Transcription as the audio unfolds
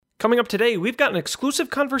Coming up today, we've got an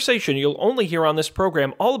exclusive conversation you'll only hear on this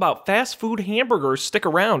program all about fast food hamburgers. Stick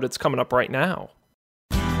around, it's coming up right now.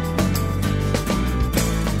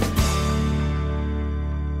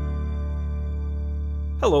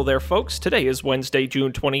 Hello there, folks. Today is Wednesday,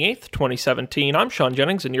 June 28th, 2017. I'm Sean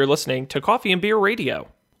Jennings, and you're listening to Coffee and Beer Radio.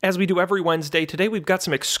 As we do every Wednesday, today we've got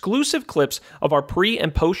some exclusive clips of our pre-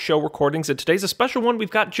 and post-show recordings, and today's a special one. We've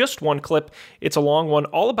got just one clip. It's a long one,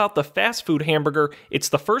 all about the fast food hamburger. It's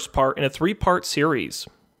the first part in a 3-part series.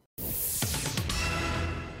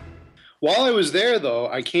 While I was there, though,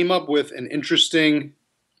 I came up with an interesting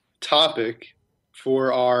topic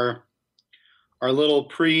for our little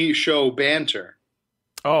pre-show banter.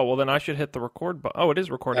 Oh, well, then I should hit the record button. Oh, it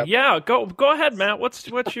is recording. Yeah, go ahead, Matt. What's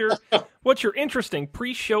your interesting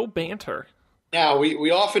pre-show banter? Yeah,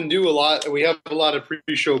 we often do a lot. We have a lot of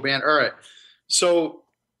pre-show banter. All right. So,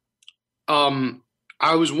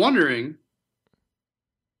 I was wondering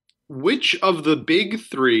which of the big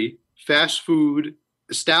 3 fast food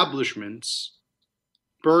establishments,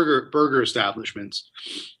 burger establishments,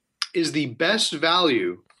 is the best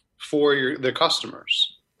value for the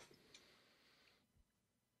customers.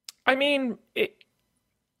 I mean,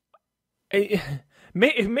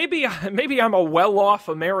 maybe I'm a well-off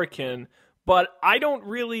American, but I don't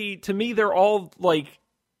really. To me, they're all like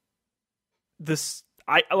this.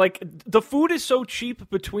 The food is so cheap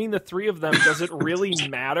between the 3 of them. Does it really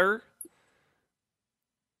matter?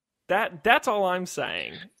 That's all I'm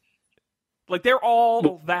saying. Like, they're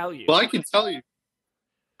all value. Well, I can tell you,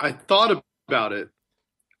 I thought about it.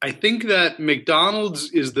 I think that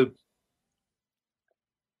McDonald's has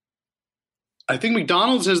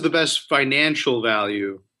the best financial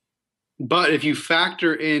value, but if you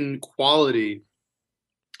factor in quality,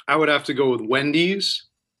 I would have to go with Wendy's.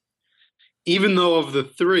 Even though of the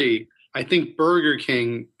 3, I think Burger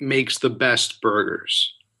King makes the best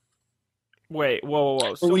burgers. Wait,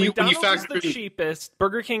 whoa. So McDonald's is the cheapest,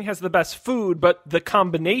 Burger King has the best food, but the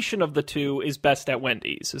combination of the 2 is best at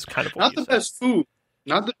Wendy's, is kind of what Not the best food.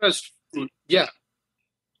 Not the best food, yeah.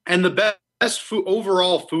 And the best food,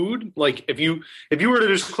 overall food, like if you were to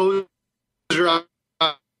just close your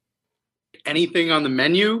eyes, anything on the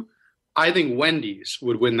menu, I think Wendy's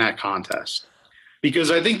would win that contest. Because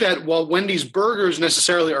I think that while Wendy's burgers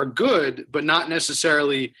necessarily are good, but not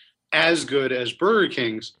necessarily as good as Burger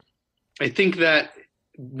King's, I think that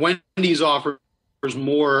Wendy's offers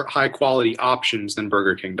more high quality options than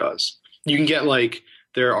Burger King does. You can get like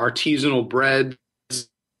their artisanal breads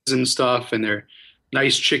and stuff, and their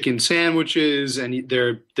nice chicken sandwiches, and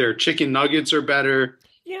their chicken nuggets are better.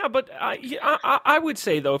 Yeah, but I would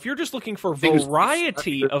say, though, if you're just looking for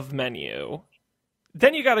variety of menu,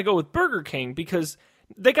 then you got to go with Burger King, because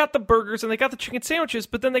they got the burgers and they got the chicken sandwiches,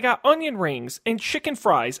 but then they got onion rings and chicken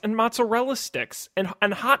fries and mozzarella sticks and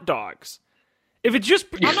hot dogs. If it's just,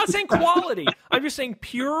 I'm not saying quality, I'm just saying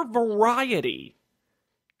pure variety.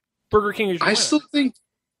 Burger King is your winner.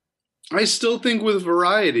 I still think with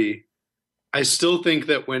variety, I still think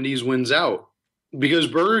that Wendy's wins out, because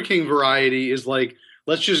Burger King variety is like,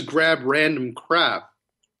 let's just grab random crap.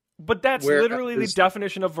 But that's literally the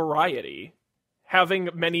definition of variety, having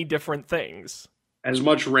many different things. As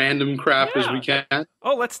much random crap as we can.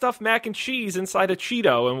 Oh, let's stuff mac and cheese inside a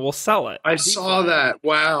Cheeto and we'll sell it. I saw that.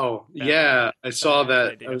 Wow. Yeah, I saw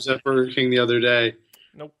that. I was at Burger King the other day.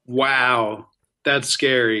 Nope. Wow. That's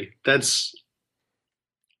scary.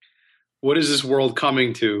 What is this world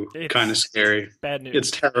coming to? It's kind of scary. Bad news.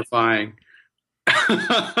 It's terrifying.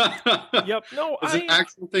 Yep. No, it's an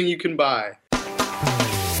actual thing you can buy.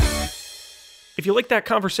 If you like that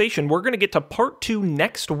conversation, we're going to get to part 2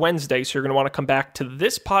 next Wednesday, so you're going to want to come back to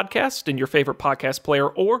this podcast in your favorite podcast player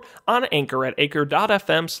or on Anchor at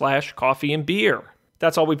anchor.fm/coffee and beer.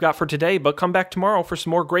 That's all we've got for today, but come back tomorrow for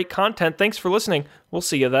some more great content. Thanks for listening. We'll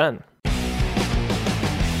see you then.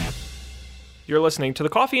 You're listening to the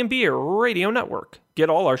Coffee and Beer Radio Network. Get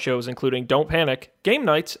all our shows, including Don't Panic, Game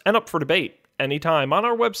Nights, and Up for Debate, anytime on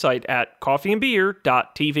our website at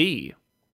coffeeandbeer.tv.